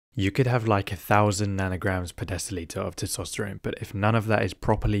You could have like 1,000 nanograms per deciliter of testosterone, but if none of that is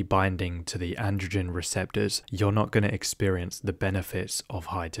properly binding to the androgen receptors, you're not going to experience the benefits of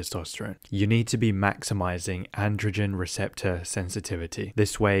high testosterone. You need to be maximizing androgen receptor sensitivity.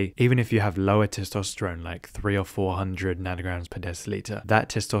 This way, even if you have lower testosterone, like 300 or 400 nanograms per deciliter, that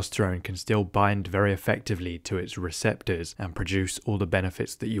testosterone can still bind very effectively to its receptors and produce all the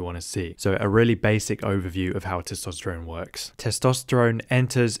benefits that you want to see. So a really basic overview of how testosterone works. Testosterone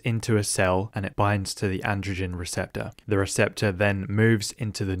enters into a cell and it binds to the androgen receptor. The receptor then moves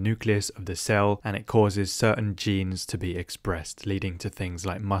into the nucleus of the cell and it causes certain genes to be expressed, leading to things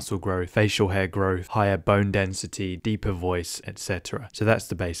like muscle growth, facial hair growth, higher bone density, deeper voice, etc. So that's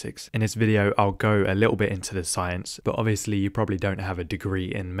the basics. In this video, I'll go a little bit into the science, but obviously you probably don't have a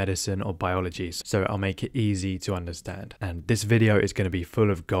degree in medicine or biology, so I'll make it easy to understand. And this video is going to be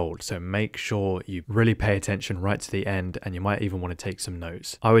full of gold, so make sure you really pay attention right to the end, and you might even want to take some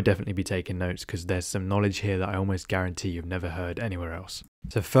notes. I would definitely be taking notes because there's some knowledge here that I almost guarantee you've never heard anywhere else.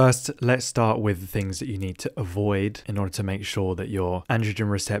 So first, let's start with the things that you need to avoid in order to make sure that your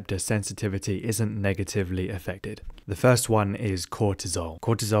androgen receptor sensitivity isn't negatively affected. The first one is cortisol.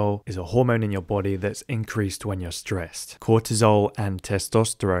 Cortisol is a hormone in your body that's increased when you're stressed. Cortisol and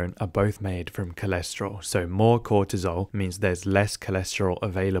testosterone are both made from cholesterol. So more cortisol means there's less cholesterol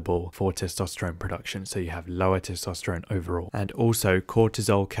available for testosterone production. So you have lower testosterone overall. And also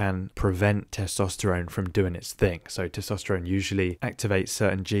cortisol can prevent testosterone from doing its thing. So testosterone usually activates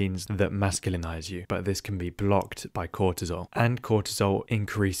certain genes that masculinize you, but this can be blocked by cortisol. And cortisol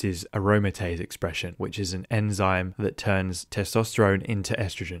increases aromatase expression, which is an enzyme that turns testosterone into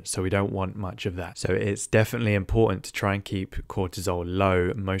estrogen, so we don't want much of that. So it's definitely important to try and keep cortisol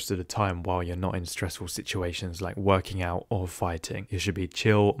low most of the time while you're not in stressful situations like working out or fighting. You should be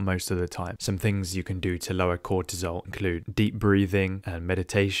chill most of the time. Some things you can do to lower cortisol include deep breathing and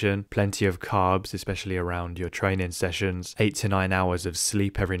meditation, plenty of carbs, especially around your training sessions, 8 to 9 hours of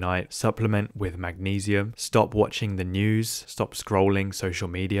sleep every night, supplement with magnesium, stop watching the news, stop scrolling social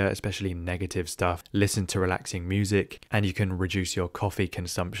media, especially negative stuff, listen to relaxing music, and you can reduce your coffee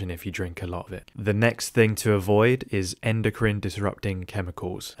consumption if you drink a lot of it. The next thing to avoid is endocrine disrupting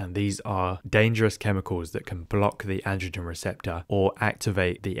chemicals, and these are dangerous chemicals that can block the androgen receptor or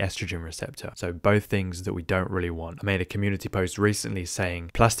activate the estrogen receptor. So both things that we don't really want. I made a community post recently saying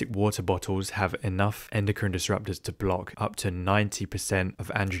plastic water bottles have enough endocrine disruptors to block up to 90% of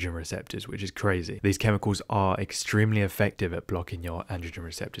androgen receptors, which is crazy. These chemicals are extremely effective at blocking your androgen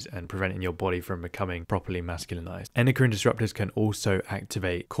receptors and preventing your body from becoming properly masculinized. Endocrine disruptors can also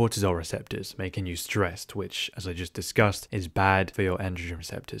activate cortisol receptors, making you stressed, which, as I just discussed, is bad for your androgen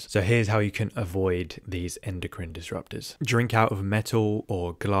receptors. So here's how you can avoid these endocrine disruptors. Drink out of metal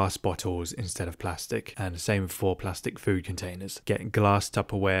or glass bottles instead of plastic, and same for plastic food containers. Get glass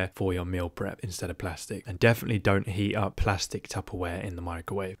Tupperware for your meal prep instead of plastic, and definitely don't heat up plastic Tupperware in the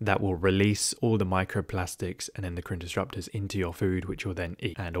microwave. That will release all the microplastics and endocrine disruptors into your food, which you'll then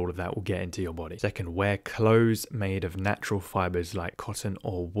eat, and all of that will get into your body. Second, wear clothes made of natural fibers like cotton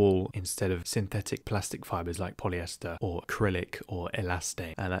or wool instead of synthetic plastic fibers like polyester or acrylic or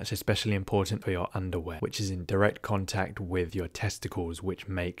elastane. And that's especially important for your underwear, which is in direct contact with your testicles, which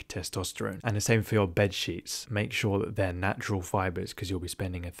make testosterone. And the same for your bed sheets. Make sure that they're natural fibers because you'll be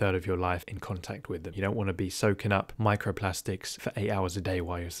spending a third of your life in contact with them. You don't want to be soaking up microplastics for 8 hours a day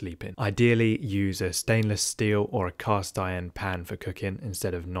while you're sleeping. Ideally, use a stainless steel or a cast iron pan for cooking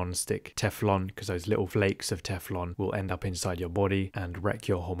instead of non-stick Teflon, because those little flakes of Teflon will end up inside your body and wreck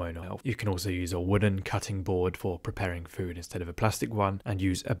your hormonal health. You can also use a wooden cutting board for preparing food instead of a plastic one, and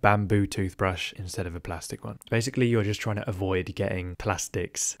use a bamboo toothbrush instead of a plastic one. Basically, you're just trying to avoid getting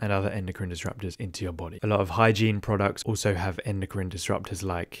plastics and other endocrine disruptors into your body. A lot of hygiene products also have endocrine disruptors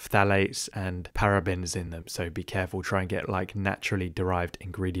like phthalates and parabens in them, so be careful. Try and get like naturally derived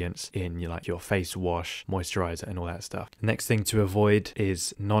ingredients in your face wash, moisturizer, and all that stuff. Next thing to avoid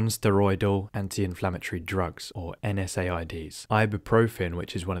is non-steroidal anti-inflammatory drugs, or NSAIDs. Ibuprofen,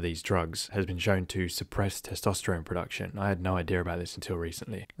 which is one of these drugs, has been shown to suppress testosterone production. I had no idea about this until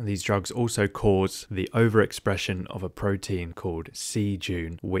recently. And these drugs also cause the overexpression of a protein called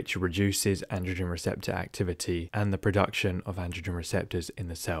c-Jun, which reduces androgen receptor activity and the production of androgen receptors in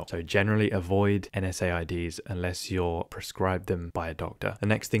the cell. So generally avoid NSAIDs unless you're prescribed them them by a doctor. The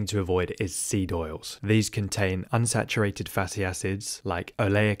next thing to avoid is seed oils. These contain unsaturated fatty acids like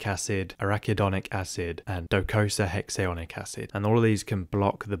oleic acid, arachidonic acid, and docosahexaenoic acid. And all of these can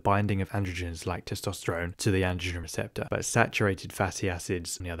block the binding of androgens like testosterone to the androgen receptor. But saturated fatty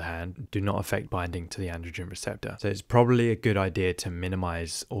acids, on the other hand, do not affect binding to the androgen receptor. So it's probably a good idea to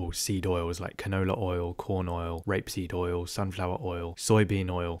minimize all seed oils like canola oil, corn oil, rapeseed oil, sunflower oil, soybean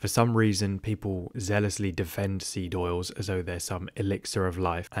oil. For some reason, people zealously defend seed oils as though they're some elixir of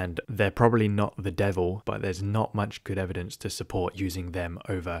life, and they're probably not the devil, but there's not much good evidence to support using them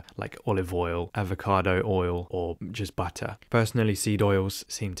over like olive oil, avocado oil, or just butter. Personally, seed oils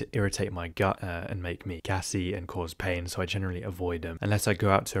seem to irritate my gut and make me gassy and cause pain, so I generally avoid them unless I go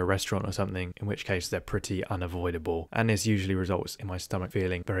out to a restaurant or something, in which case they're pretty unavoidable, and this usually results in my stomach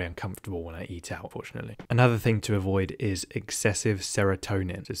feeling very uncomfortable when I eat out, fortunately. Another thing to avoid is excessive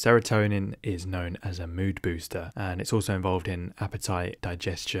serotonin. So serotonin is known as a mood booster, and it's also involved in appetite,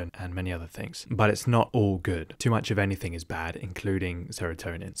 digestion, and many other things. But it's not all good. Too much of anything is bad, including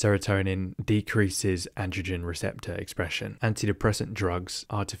serotonin. Serotonin decreases androgen receptor expression. Antidepressant drugs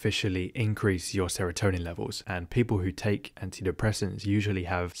artificially increase your serotonin levels, and people who take antidepressants usually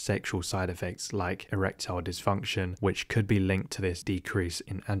have sexual side effects like erectile dysfunction, which could be linked to this decrease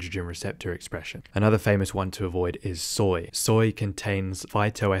in androgen receptor expression. Another famous one to avoid is soy. Soy contains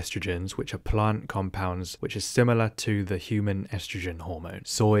phytoestrogens, which are plant compounds which are similar to the human estrogen hormone.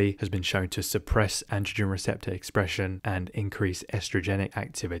 Soy has been shown to suppress androgen receptor expression and increase estrogenic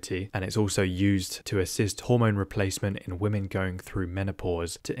activity, and it's also used to assist hormone replacement in women going through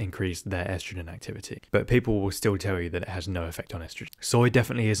menopause to increase their estrogen activity. But people will still tell you that it has no effect on estrogen. Soy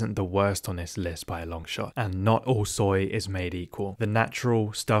definitely isn't the worst on this list by a long shot, and not all soy is made equal. The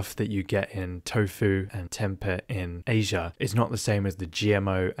natural stuff that you get in tofu and tempeh in Asia is not the same as the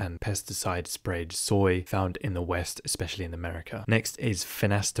GMO and pesticide sprayed soy found in the West, especially in America. Next is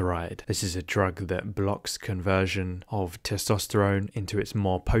finasteride. This is a drug that blocks conversion of testosterone into its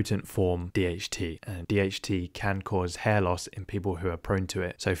more potent form, DHT, and DHT can cause hair loss in people who are prone to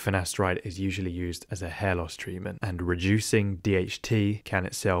it, so finasteride is usually used as a hair loss treatment, and reducing DHT can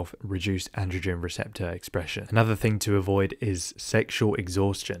itself reduce androgen receptor expression. Another thing to avoid is sexual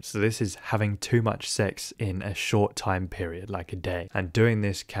exhaustion. So this is having too much sex in a short time period, like a day, and doing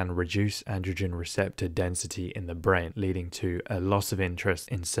this can reduce androgen receptor density in the brain, leading to a loss of interest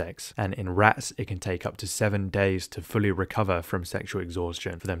in sex. And in rats, it can take up to 7 days to fully recover from sexual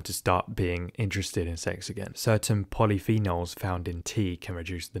exhaustion for them to start being interested in sex again. Certain polyphenols found in tea can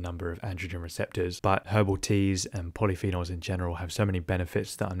reduce the number of androgen receptors, but herbal teas and polyphenols in general have so many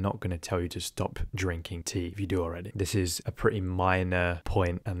benefits that I'm not going to tell you to stop drinking tea if you do already. This is a pretty minor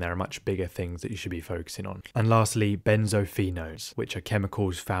point, and there are much bigger things that you should be focusing on. And lastly, benzophenones, which are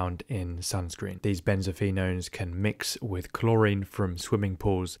chemicals found in sunscreen. These benzophenones can mix with chlorine from swimming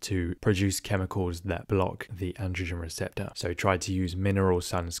pools to produce chemicals that block the androgen receptor. So try to use mineral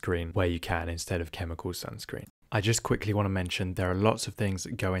sunscreen where you can instead of chemical sunscreen. I just quickly want to mention there are lots of things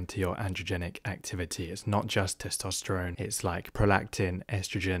that go into your androgenic activity. It's not just testosterone, it's like prolactin,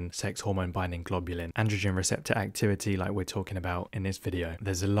 estrogen, sex hormone binding globulin, androgen receptor activity like we're talking about in this video.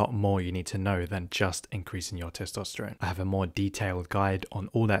 There's a lot more you need to know than just increasing your testosterone. I have a more detailed guide on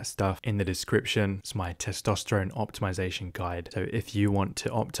all that stuff in the description. It's my testosterone optimization guide. So if you want to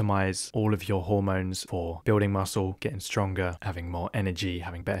optimize all of your hormones for building muscle, getting stronger, having more energy,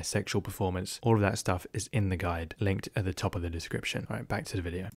 having better sexual performance, all of that stuff is in the guide, linked at the top of the description. All right, back to the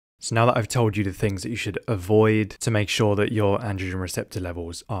video. So now that I've told you the things that you should avoid to make sure that your androgen receptor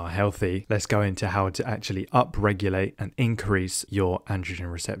levels are healthy, let's go into how to actually upregulate and increase your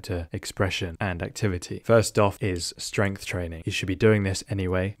androgen receptor expression and activity. First off is strength training. You should be doing this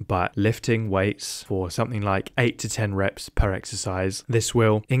anyway, but lifting weights for something like 8 to 10 reps per exercise. This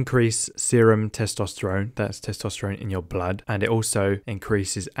will increase serum testosterone, that's testosterone in your blood, and it also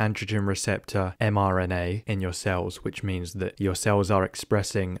increases androgen receptor mRNA in your cells, which means that your cells are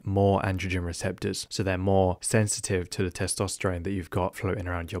expressing more androgen receptors, so they're more sensitive to the testosterone that you've got floating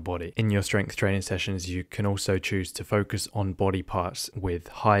around your body. In your strength training sessions, you can also choose to focus on body parts with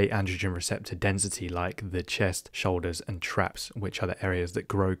high androgen receptor density, like the chest, shoulders, and traps, which are the areas that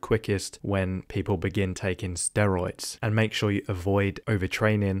grow quickest when people begin taking steroids. And make sure you avoid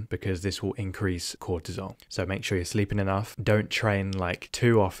overtraining, because this will increase cortisol. So make sure you're sleeping enough. Don't train like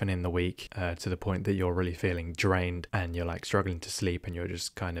too often in the week to the point that you're really feeling drained and you're like struggling to sleep and you're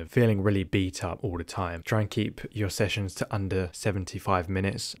just kind of of feeling really beat up all the time. Try and keep your sessions to under 75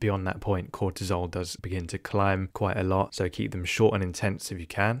 minutes. Beyond that point, cortisol does begin to climb quite a lot, so keep them short and intense if you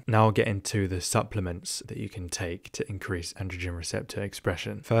can. Now I'll get into the supplements that you can take to increase androgen receptor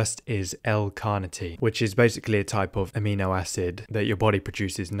expression. First is L-carnitine, which is basically a type of amino acid that your body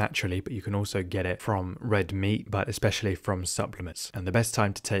produces naturally, but you can also get it from red meat, but especially from supplements. And the best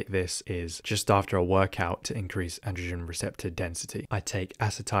time to take this is just after a workout to increase androgen receptor density. I take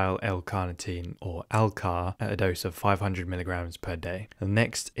acetyl L-carnitine, or Alcar, at a dose of 500 milligrams per day. The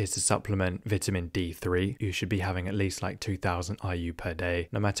next is to supplement vitamin D3. You should be having at least like 2000 IU per day,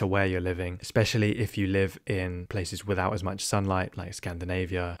 no matter where you're living, especially if you live in places without as much sunlight like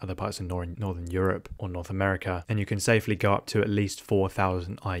Scandinavia, other parts of Northern Europe or North America, and you can safely go up to at least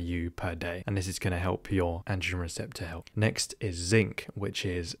 4000 IU per day, and this is going to help your androgen receptor health. Next is zinc, which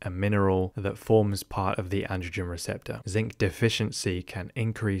is a mineral that forms part of the androgen receptor. Zinc deficiency can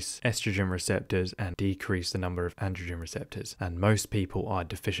increase estrogen receptors and decrease the number of androgen receptors, and most people are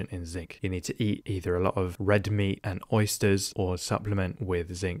deficient in zinc. You need to eat either a lot of red meat and oysters or supplement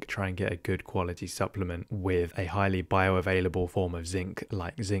with zinc. Try and get a good quality supplement with a highly bioavailable form of zinc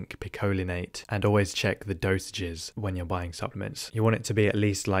like zinc picolinate, and always check the dosages when you're buying supplements. You want it to be at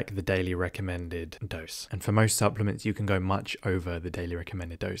least like the daily recommended dose, and for most supplements you can go much over the daily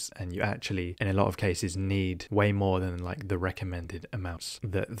recommended dose, and you actually in a lot of cases need way more than like the recommended amounts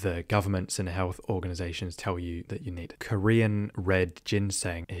that the governments and health organizations tell you that you need. Korean red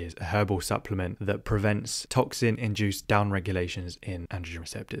ginseng is a herbal supplement that prevents toxin-induced downregulations in androgen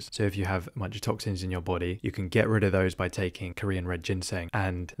receptors. So if you have a bunch of toxins in your body, you can get rid of those by taking Korean red ginseng,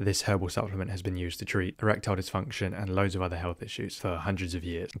 and this herbal supplement has been used to treat erectile dysfunction and loads of other health issues for hundreds of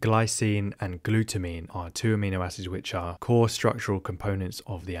years. Glycine and glutamine are two amino acids which are core structural components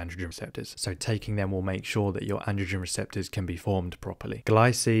of the androgen receptors, so taking them will make sure that your androgen receptors can be formed properly.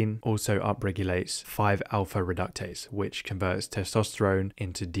 Glycine also upregulates 5-alpha reductase, which converts testosterone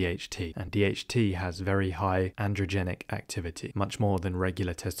into DHT, and DHT has very high androgenic activity, much more than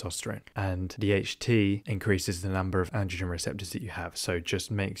regular testosterone, and DHT increases the number of androgen receptors that you have, so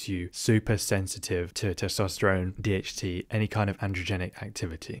just makes you super sensitive to testosterone, DHT, any kind of androgenic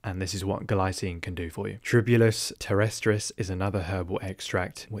activity, and this is what glycine can do for you. Tribulus terrestris is another herbal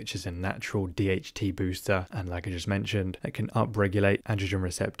extract which is a natural DHT booster, and like I just mentioned, it can upregulate androgen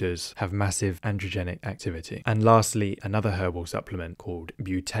receptors, have massive androgenic activity. And lastly, another herbal supplement called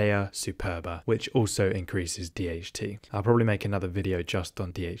Butea superba, which also increases DHT. I'll probably make another video just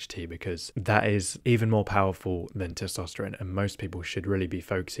on DHT because that is even more powerful than testosterone, and most people should really be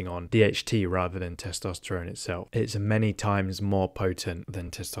focusing on DHT rather than testosterone itself. It's many times more potent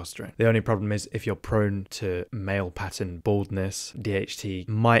than testosterone. The only problem is if you're prone to male pattern baldness, DHT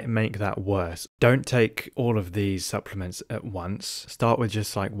might make that worse. Don't take all of these supplements at once. Start with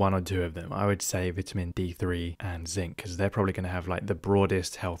just like one or two of them. I would say vitamin D3 and zinc, because they're probably going to have like the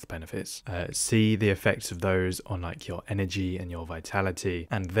broadest health benefits. See the effects of those on like your energy and your vitality,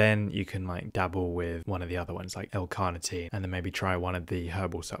 and then you can like dabble with one of the other ones like L-carnitine, and then maybe try one of the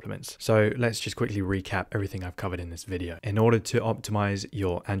herbal supplements. So let's just quickly recap everything I've covered in this video. In order to optimize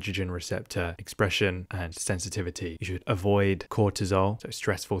your androgen receptor expression and sensitivity, you should avoid cortisol, so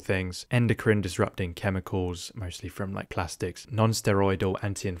stressful things, endocrine disrupting chemicals, mostly from like plastics, non-steroidal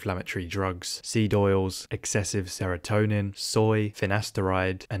anti-inflammatory drugs, seed oils, excessive serotonin, soy,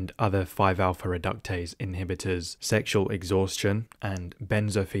 finasteride, and other 5-alpha reductase inhibitors, sexual exhaustion, and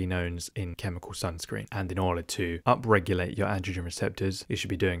benzophenones in chemical sunscreen. And in order to upregulate your androgen receptors, you should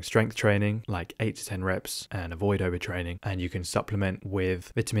be doing strength training, like 8 to 10 reps, and avoid overtraining. And you can supplement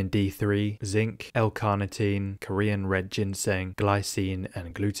with vitamin D3, zinc, L-carnitine, Korean red ginseng, glycine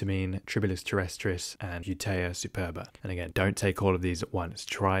and glutamine, Tribulus terrestris, and Butea superba. And again, don't take all of these at once.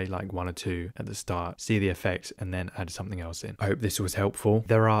 Try like one or two at the start, see the effects, and then add something else in. I hope this was helpful.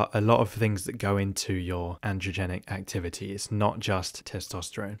 There are a lot of things that go into your androgenic activity. It's not just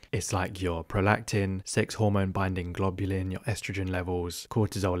testosterone. It's like your prolactin, sex hormone binding globulin, your estrogen levels,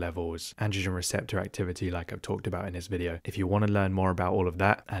 cortisol levels, androgen receptor activity like I've talked about in this video. If you want to learn more about all of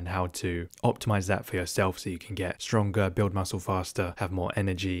that and how to optimize that for yourself so you can get stronger, build muscle faster, have more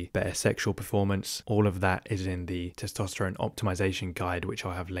energy, better sexual performance, all of that is in the testosterone optimization guide, which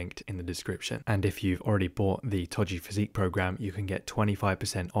I'll have linked in the description. And if you've already bought the Todgy Physique program, you can get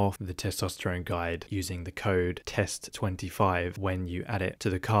 25% off the testosterone guide using the code TEST25 when you add it to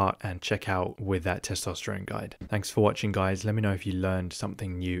the cart and check out with that testosterone guide. Thanks for watching, guys. Let me know if you learned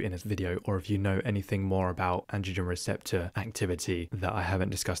something new in this video, or if you know anything more about androgen receptor activity that I haven't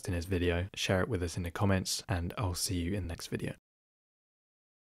discussed in this video. Share it with us in the comments, and I'll see you in the next video.